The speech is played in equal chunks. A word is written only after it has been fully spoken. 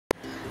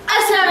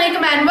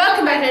Assalamualaikum and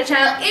welcome back to the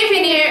channel. If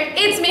you're new here,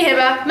 it's me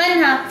Hiba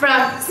Manha from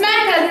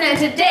SMAKH, and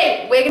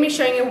today we're going to be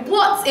showing you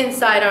what's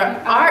inside our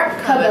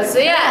art cupboard. So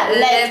yeah,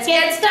 let's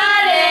get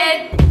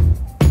started!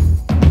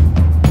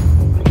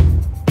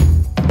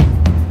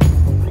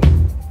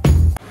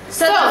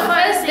 So the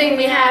first thing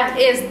we have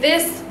is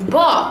this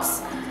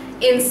box.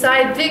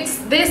 Inside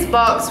this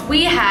box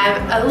we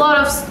have a lot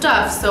of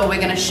stuff, so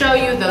we're going to show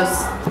you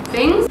those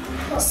things.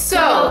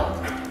 So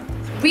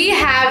we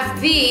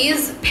have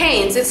these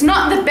paints. It's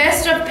not the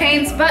best of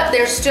paints, but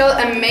they're still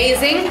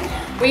amazing.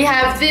 We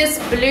have this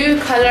blue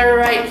color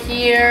right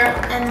here.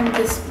 And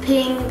this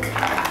pink.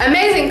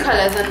 Amazing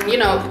colors, and you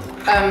know,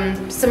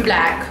 some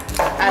black,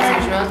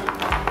 as usual.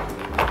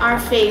 Our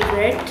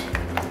favorite.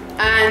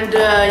 And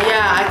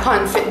yeah, I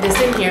can't fit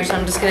this in here, so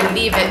I'm just gonna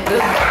leave it.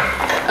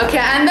 Okay,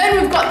 and then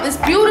we've got this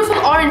beautiful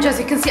orange, as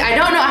you can see. I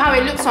don't know how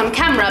it looks on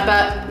camera,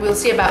 but we'll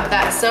see about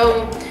that.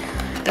 So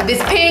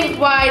this pink,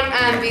 white,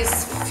 and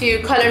these few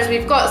colors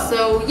we've got.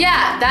 So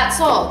yeah,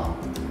 that's all.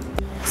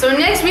 So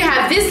next we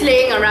have this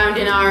laying around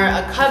in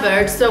our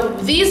cupboard. So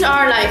these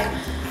are like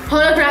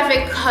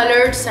holographic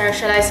colored, or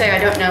shall I say, I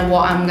don't know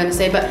what I'm gonna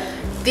say, but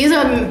these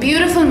are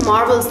beautiful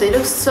marbles. They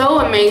look so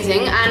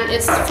amazing, and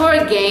it's for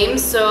a game,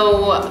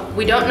 so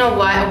we don't know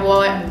what to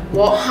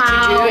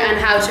do and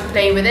how to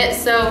play with it.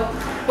 So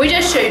we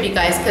just showed you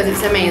guys because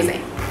it's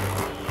amazing.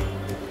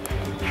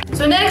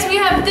 So next we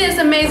have this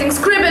amazing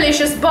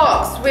Scribblicious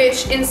box,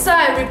 which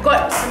inside we've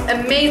got some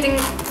amazing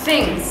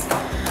things.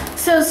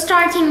 So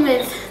starting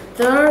with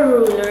the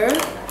ruler.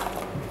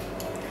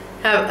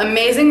 Have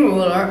amazing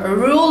ruler.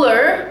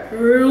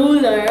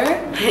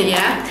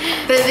 Yeah.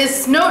 Then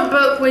this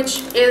notebook,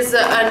 which is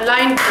a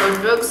lined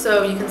notebook,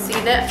 so you can see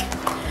that.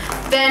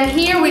 Then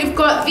here we've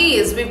got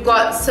these. We've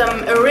got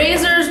some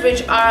erasers,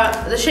 which are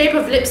the shape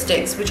of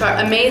lipsticks, which are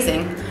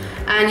amazing,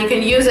 and you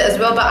can use it as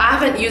well. But I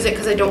haven't used it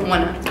because I don't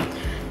wanna.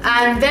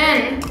 And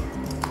then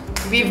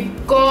we've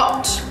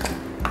got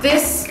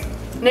this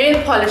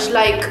nail polish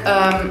like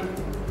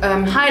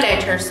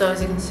highlighter, so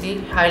as you can see,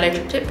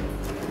 highlighter tip.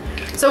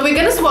 So we're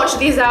gonna swatch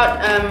these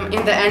out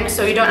in the end,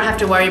 so you don't have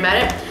to worry about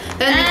it.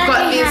 Then we've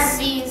got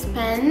these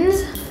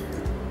pens,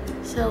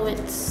 so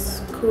it's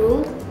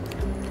cool.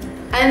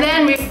 And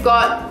then we've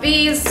got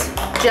these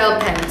gel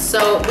pens,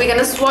 so we're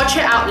gonna swatch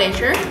it out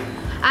later.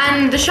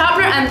 And the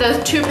sharpener and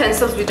the two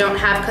pencils we don't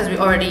have because we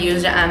already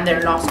used it and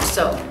they're lost.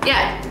 So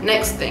yeah,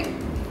 next thing.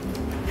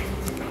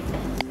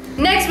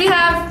 Next we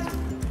have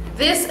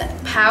this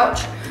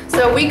pouch.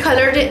 So we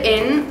colored it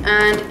in,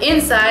 and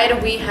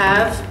inside we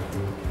have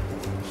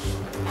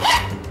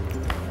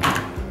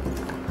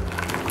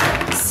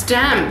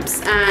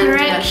stamps and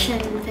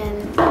correction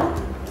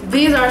pen.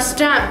 These are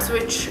stamps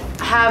which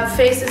have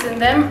faces in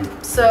them.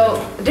 So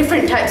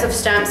different types of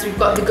stamps. We've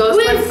got the ghost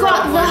one. We've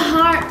got the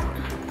heart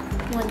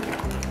one.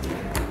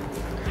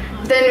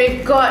 Then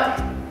we've got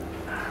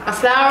a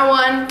flower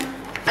one,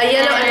 a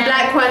yellow and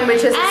black one,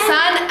 which is a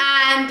sun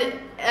and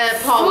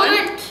paw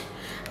one.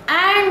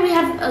 And we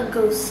have a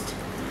ghost.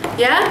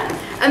 Yeah?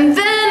 And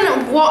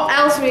then what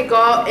else we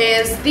got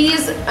is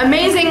these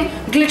amazing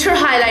glitter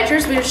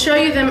highlighters. We'll show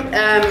you them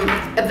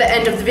at the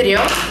end of the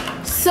video.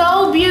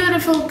 So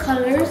beautiful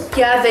colors.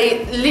 Yeah,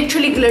 they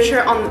literally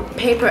glitter on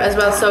paper as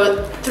well.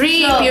 So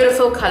three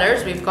beautiful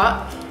colors we've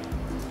got.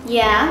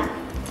 Yeah.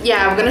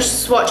 Yeah, we're gonna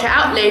swatch it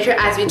out later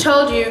as we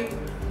told you.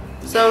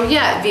 So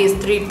yeah, these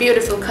three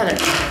beautiful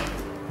colors.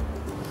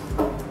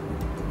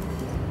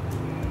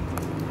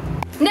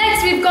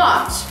 Next we've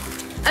got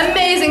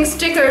amazing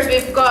stickers.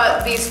 We've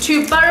got these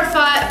two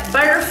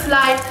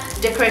butterfly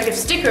decorative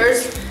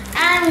stickers.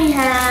 And we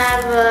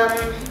have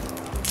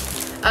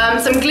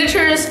some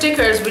glitter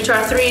stickers which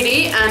are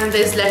 3D, and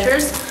these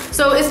letters.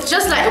 So it's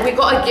just like we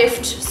got a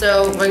gift,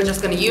 so we're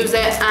just gonna use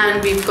it.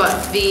 And we've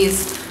got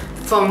these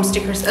foam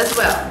stickers as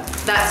well.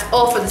 That's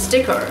all for the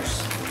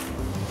stickers.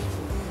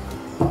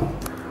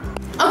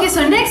 Okay,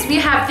 so next we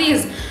have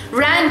these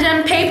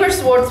random paper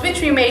swords which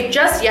we made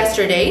just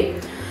yesterday.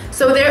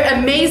 So they're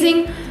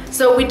amazing.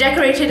 So we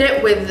decorated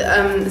it with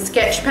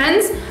sketch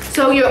pens.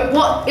 So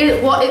what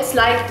it's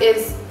like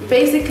is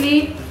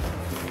basically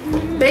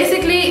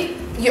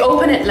you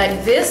open it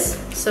like this.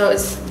 So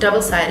it's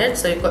double-sided.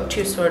 So you've got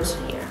two swords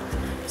here.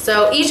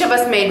 So each of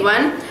us made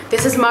one.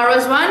 This is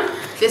Mara's one.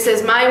 This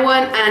is my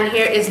one, and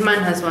here is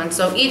Manha's one.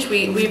 So each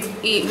we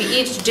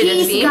each did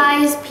a theme. Peace,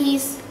 guys,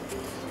 peace.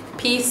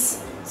 Peace.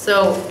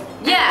 So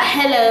yeah.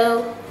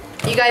 Hello.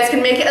 You guys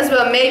can make it as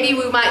well. Maybe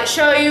we might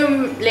show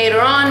you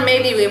later on.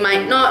 Maybe we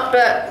might not,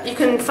 but you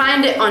can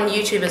find it on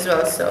YouTube as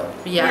well. So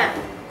yeah.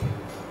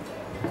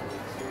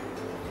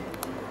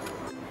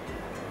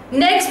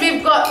 Next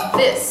we've got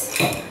this.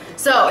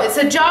 So it's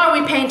a jar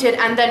we painted,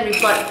 and then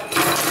we've got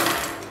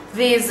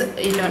these.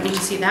 You don't need to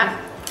see that.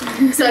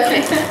 So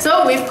okay,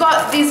 so we've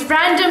got these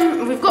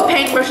we've got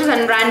paintbrushes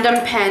and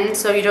random pens,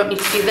 so you don't need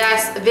to see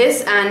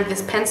this and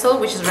this pencil,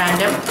 which is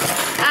random,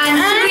 and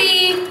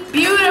three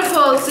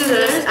beautiful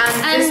scissors,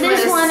 and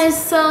this one is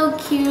so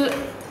cute.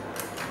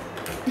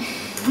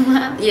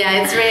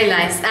 Yeah, it's really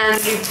nice. And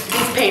these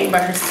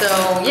paintbrushes. So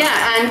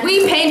yeah, and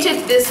we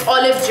painted this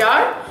olive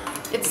jar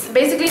It's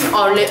basically an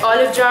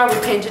olive jar. We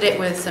painted it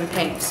with some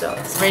paint, so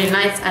it's really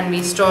nice, and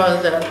we store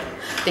all the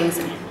things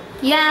in it.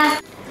 Yeah.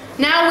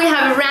 Now we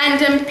have a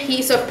random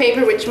piece of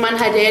paper which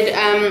Manha did.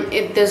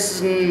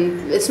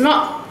 It's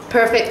not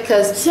perfect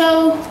because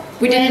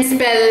we didn't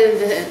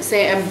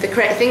spell the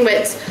correct thing, but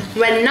it's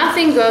when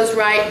nothing goes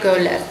right, go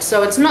left.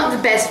 So it's not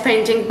the best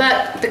painting,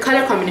 but the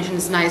color combination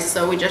is nice.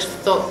 So we just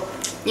thought,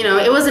 you know,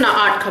 it was in our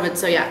art cupboard,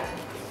 so yeah.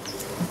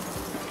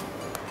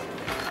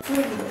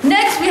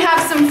 Next we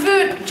have some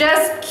food.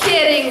 Just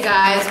kidding,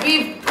 guys.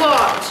 We've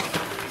got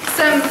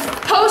some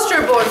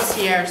poster boards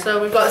here.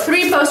 So we've got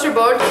 3 poster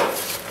boards.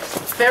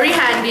 Very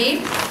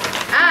handy.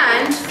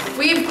 And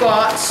we've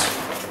got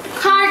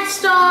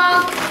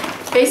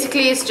cardstock.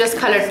 Basically it's just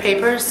colored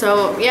paper.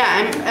 So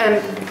yeah,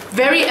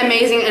 very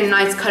amazing and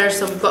nice colors.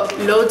 So we've got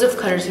loads of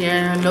colors here,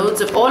 and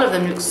loads of, all of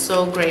them look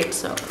so great.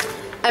 So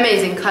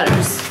amazing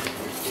colors.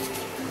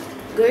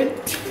 Good.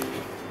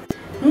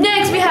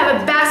 Next we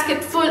have a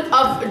basket full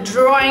of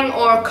drawing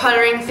or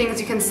coloring things,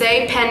 you can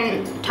say,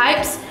 pen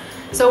types.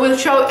 So we'll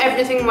show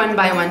everything one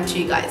by one to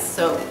you guys.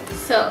 So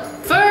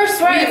first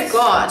we've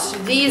got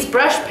these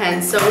brush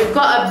pens. So we've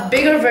got a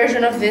bigger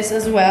version of this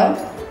as well,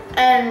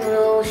 and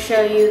we'll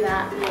show you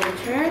that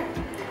later.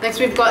 Next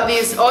we've got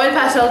these oil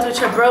pastels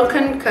which are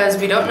broken because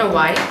we don't know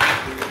why.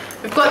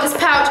 We've got this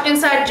pouch.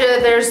 Inside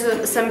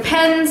there's some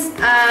pens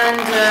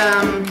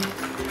and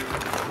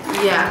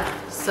yeah,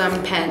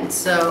 some pens.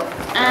 So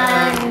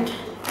and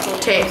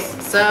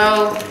tapes.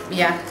 So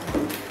yeah.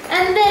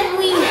 And then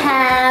we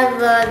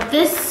have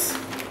this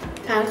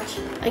pouch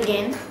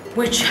again,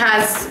 which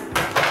has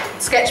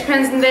sketch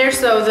pens in there,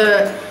 so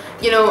the,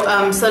 you know,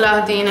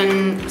 Salahuddin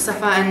and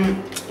Safa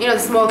and, you know, the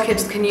small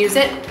kids can use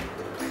it.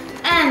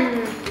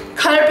 And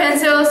color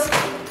pencils.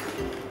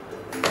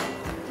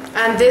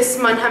 And this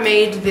Manha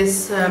made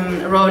this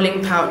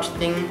rolling pouch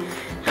thing,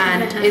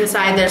 and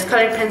inside there's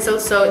colored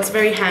pencils, so it's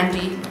very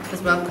handy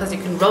as well because you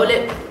can roll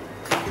it.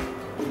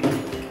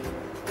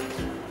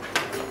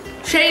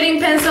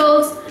 Shading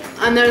pencils,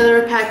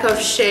 another pack of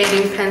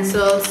shading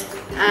pencils,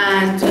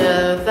 and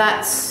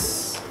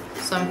that's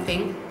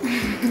something.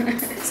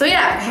 So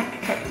yeah.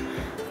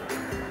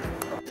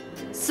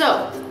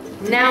 So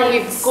now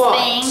we've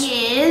got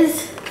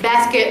is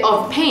basket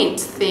of paint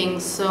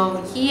things.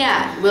 So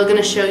yeah, we're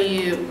gonna show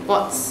you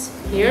what's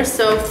here.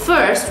 So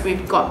first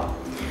we've got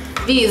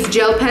these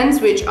gel pens,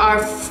 which are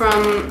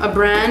from a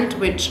brand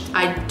which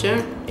I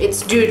don't,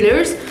 it's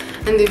Doodlers,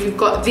 and then we've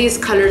got these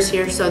colors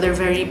here, so they're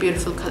very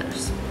beautiful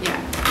colors.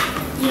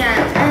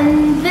 Yeah,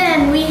 and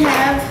then we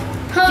have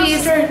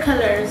poster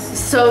colors.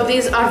 So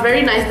these are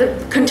very nice.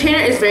 The container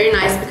is very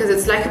nice because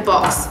it's like a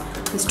box.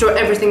 You can store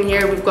everything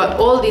here. We've got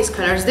all these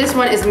colors. This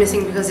one is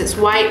missing because it's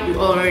white. We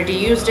already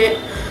used it.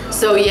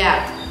 So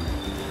yeah.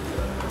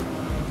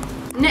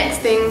 Next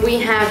thing we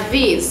have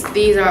these.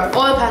 These are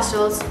oil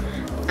pastels,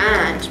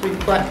 and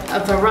we've got a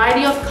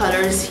variety of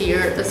colors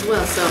here as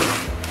well. So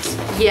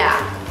yeah.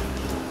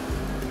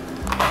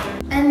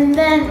 And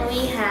then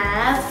we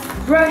have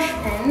brush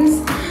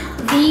pens.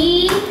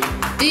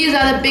 These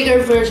are the bigger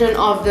version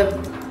of this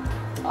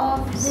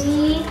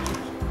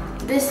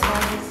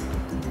ones.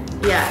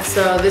 Yeah,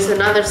 so this is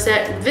another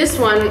set. This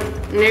one,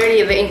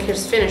 nearly the ink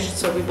is finished,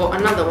 so we bought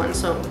another one.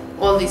 So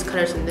all these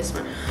colors in this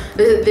one.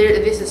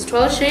 This is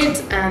 12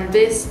 shades, and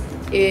this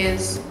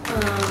is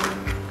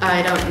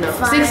I don't know,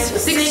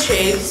 six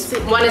shades.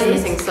 One is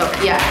missing, so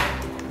yeah.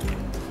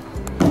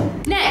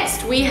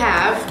 Next we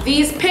have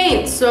these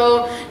paints.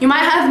 So you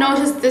might have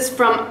noticed this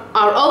from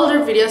our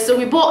older video. So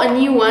we bought a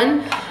new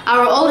one,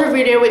 our older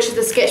video, which is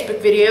the sketchbook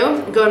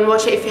video. Go and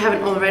watch it if you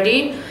haven't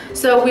already.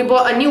 So we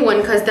bought a new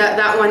one because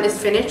that one is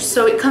finished.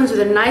 So it comes with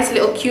a nice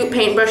little cute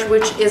paintbrush,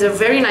 which is a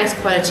very nice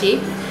quality.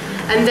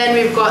 And then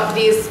we've got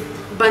these,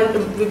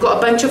 we've got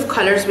a bunch of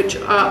colors which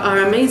are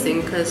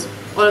amazing, because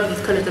all of these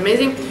colors are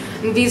amazing.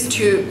 And these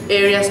 2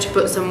 areas to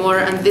put some more,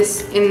 and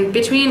this in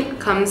between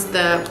comes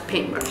the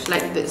paintbrush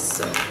like this.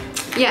 So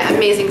yeah,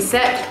 amazing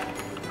set,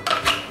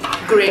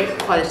 great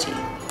quality.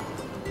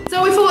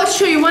 So we forgot to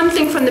show you one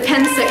thing from the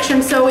pen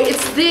section. So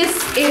it's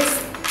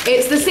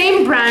the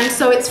same brand,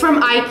 so it's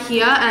from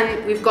Ikea,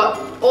 and we've got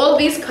all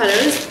these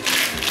colors.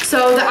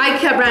 So the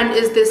Ikea brand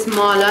is this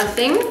MÅLA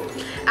thing,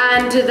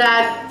 and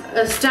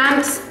that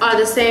stamps are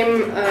the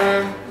same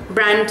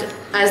brand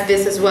as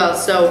this as well.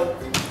 So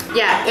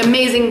yeah,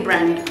 amazing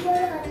brand.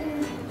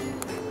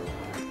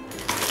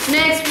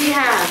 Next we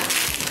have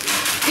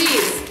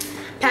these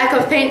pack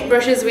of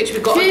paintbrushes, which we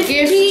got a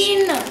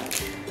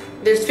gift.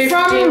 There's 15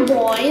 from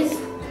boys.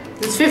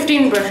 There's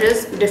 15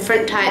 brushes,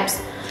 different types,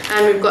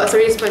 and we've got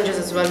 3 sponges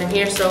as well in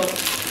here. So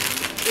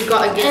we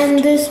got a gift. And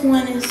this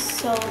one is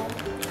so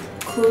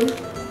cool.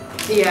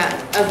 Yeah,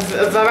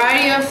 a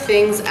variety of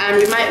things, and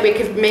we might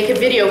make a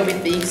video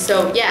with these.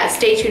 So yeah,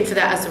 stay tuned for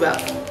that as well.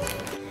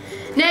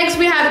 Next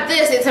we have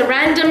this. It's a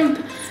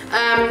random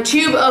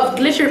tube of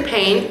glitter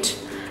paint.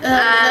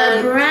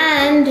 The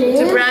brand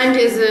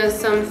is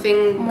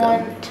something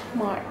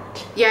MARTE-Mont.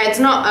 Yeah, it's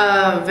not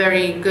a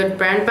very good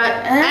brand,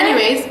 but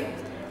anyways,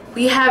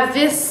 we have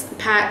this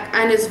pack,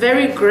 and it's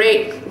very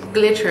great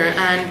glitter,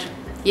 and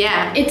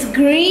Yeah. It's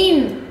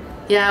green.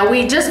 Yeah,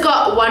 we just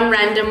got one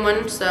random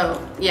one, so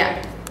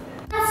yeah.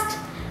 Last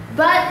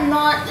but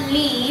not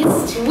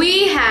least,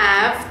 we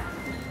have,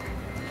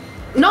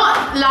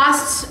 not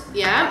last,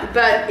 yeah,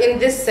 but in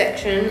this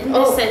section.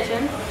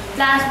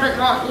 Last but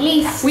not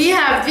least, we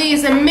have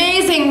these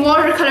amazing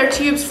watercolor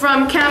tubes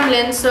from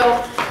Camlin.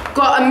 So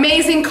got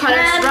amazing colors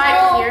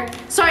right here.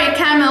 Sorry,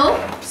 Camel.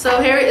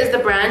 So here is the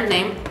brand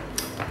name,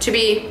 to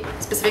be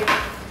specific.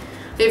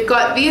 We've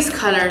got these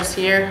colors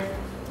here.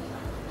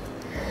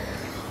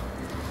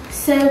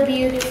 So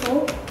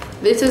beautiful.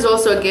 This is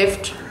also a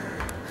gift.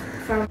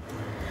 From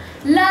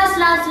last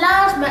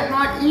but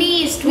not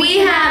least, we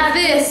have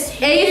this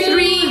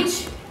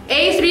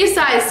A3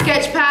 size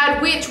sketch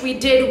pad, which we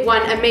did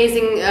one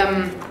amazing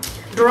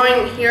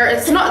drawing here.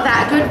 It's not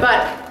that good,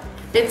 but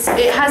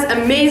it has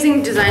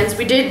amazing designs.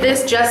 We did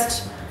this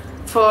just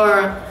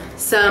for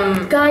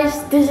some.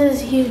 Guys, this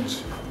is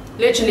huge.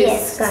 Literally,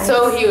 yes, guys.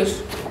 So huge.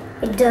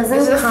 It doesn't.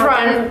 This is the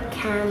front,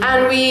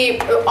 and we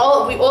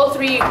all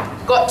three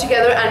got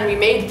together and we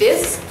made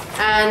this.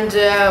 And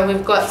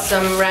we've got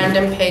some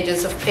random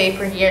pages of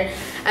paper here.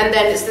 And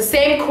then it's the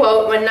same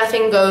quote, when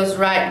nothing goes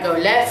right, go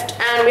left.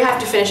 And we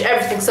have to finish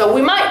everything. So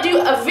we might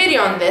do a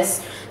video on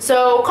this.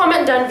 So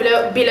comment down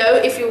below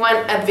if you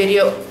want a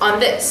video on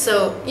this.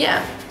 So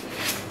yeah.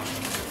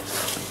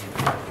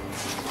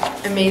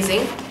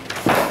 Amazing.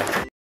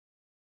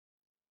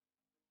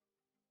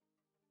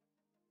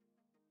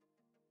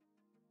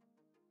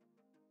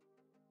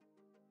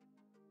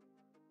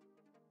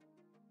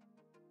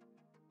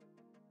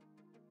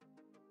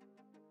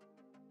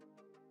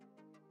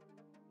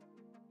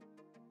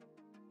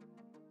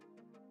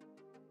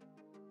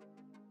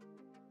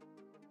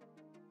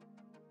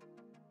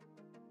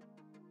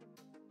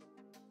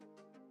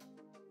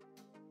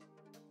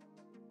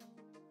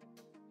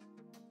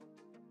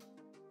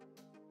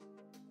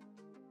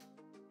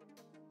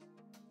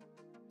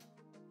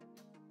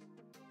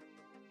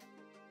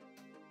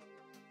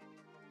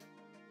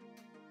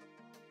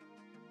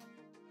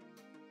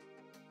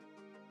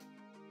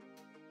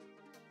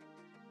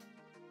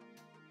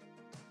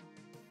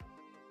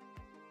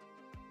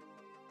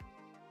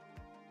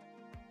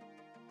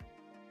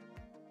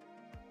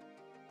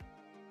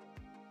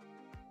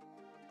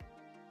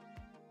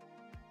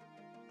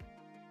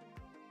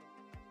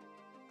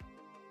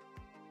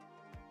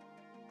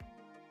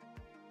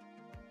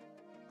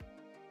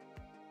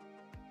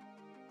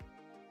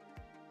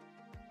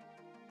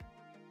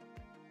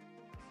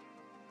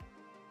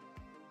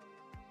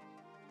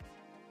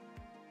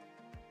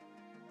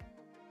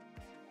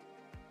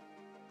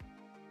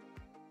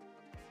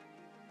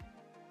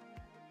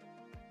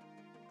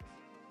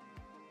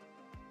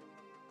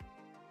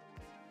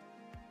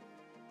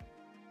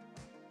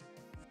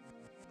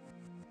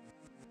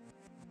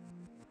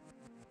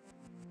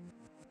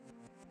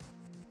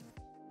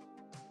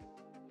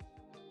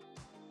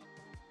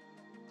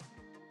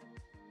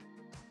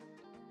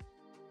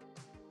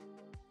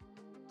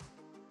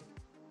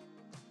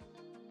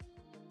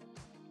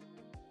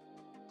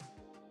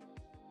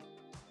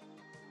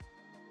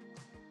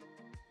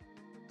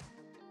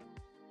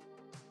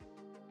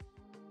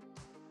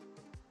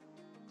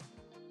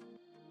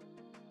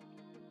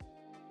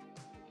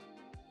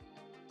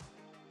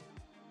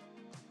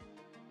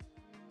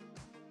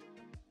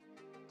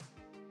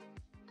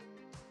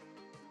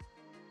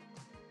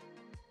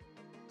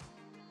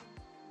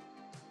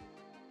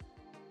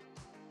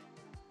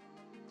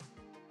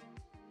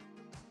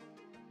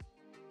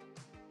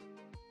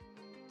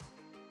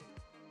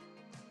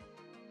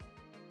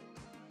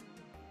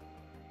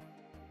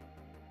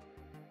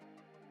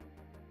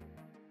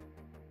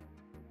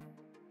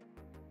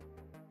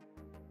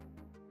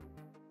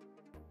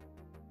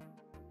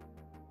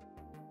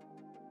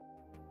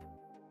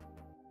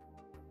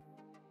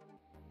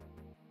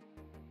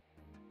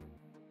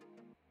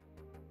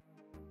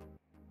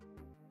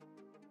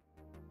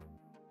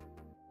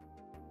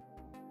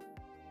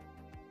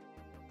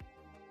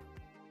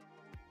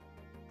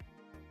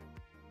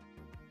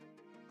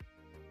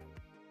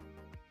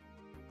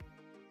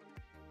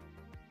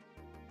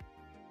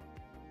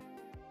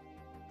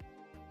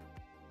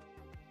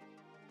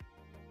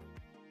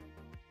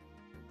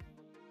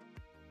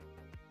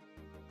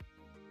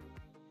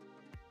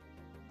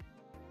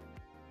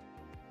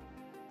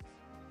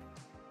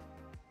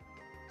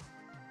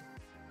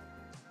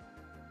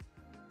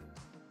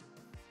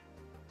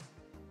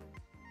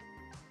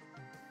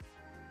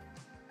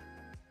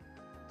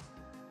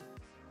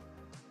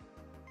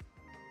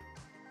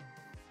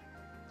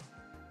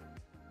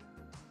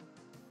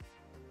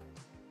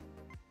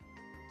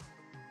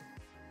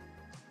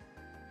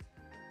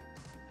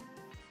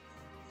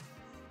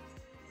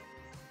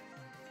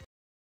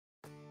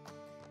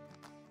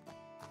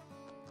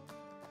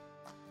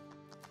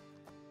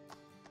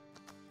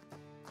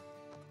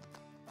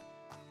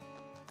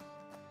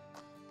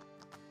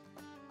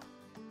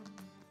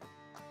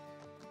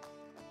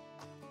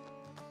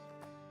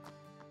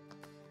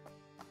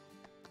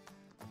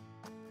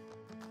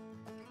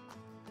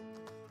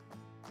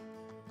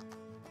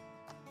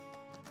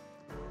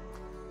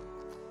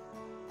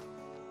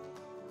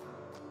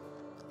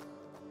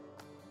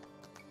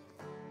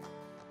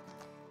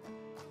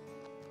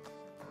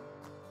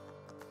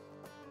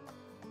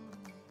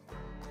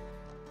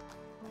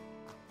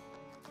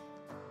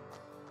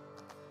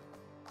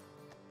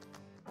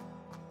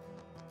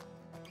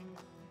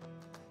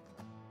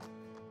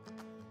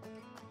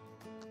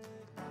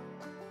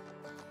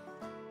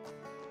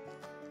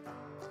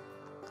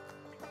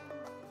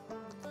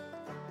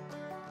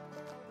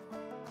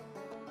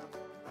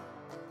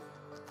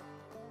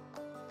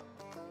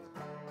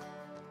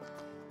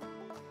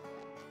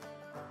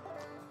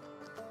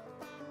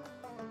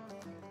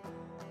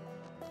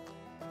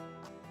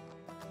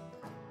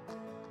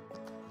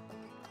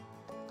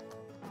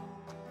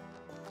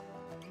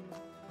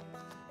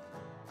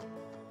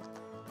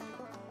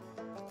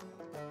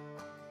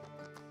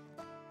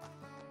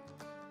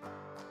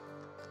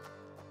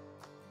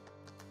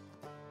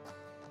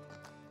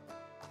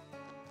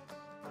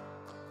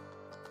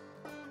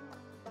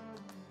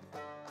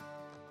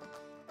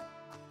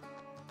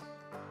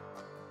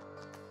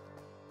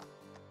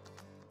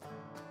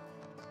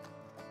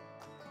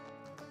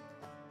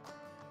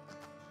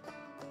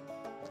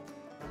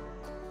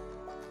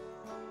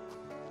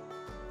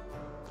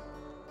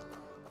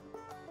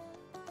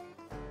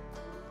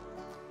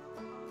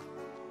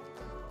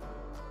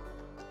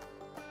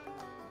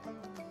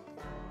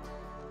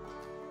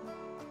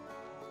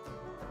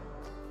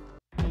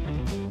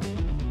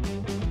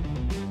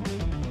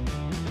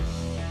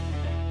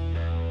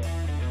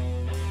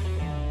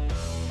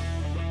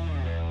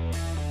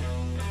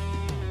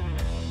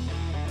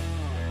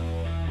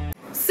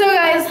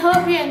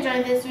 hope you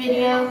enjoyed this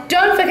video.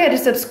 Don't forget to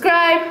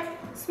subscribe,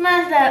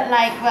 Smash that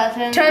like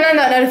button. turn on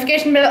that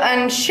notification bell,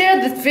 and share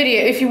this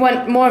video if you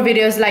want more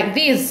videos like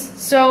these.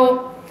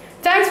 So,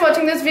 thanks for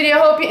watching this video.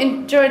 Hope you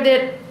enjoyed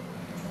it.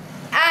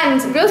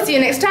 And we'll see you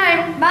next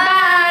time.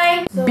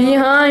 Bye!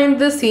 Behind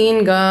the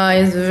scene,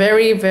 guys.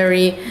 Very,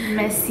 very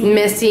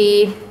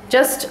messy.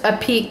 Just a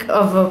peek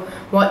of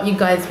what you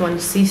guys want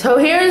to see. So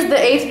here's the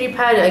A3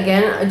 pad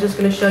again. I'm just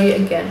going to show you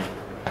again.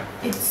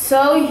 It's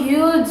so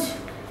huge.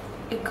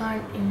 You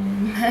can't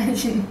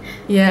imagine.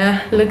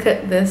 Yeah, look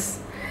at this.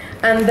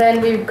 And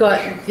then we've got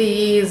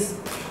these.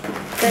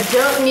 I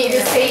don't need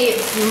to say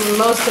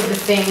most of the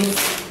things.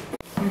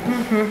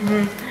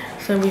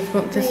 So we've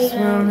got this as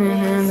well.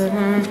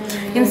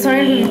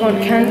 Inside we've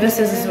got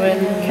canvases as well.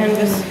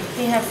 Canvas.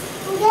 We have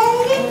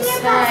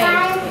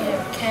inside. We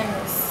have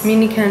canvas.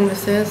 Mini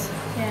canvases.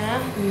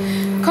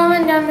 Yeah.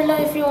 Comment down below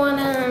if you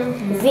wanna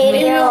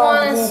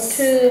us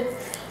to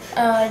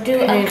do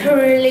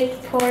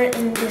acrylic pour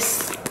in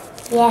this.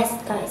 Yes,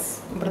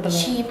 guys.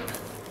 Cheap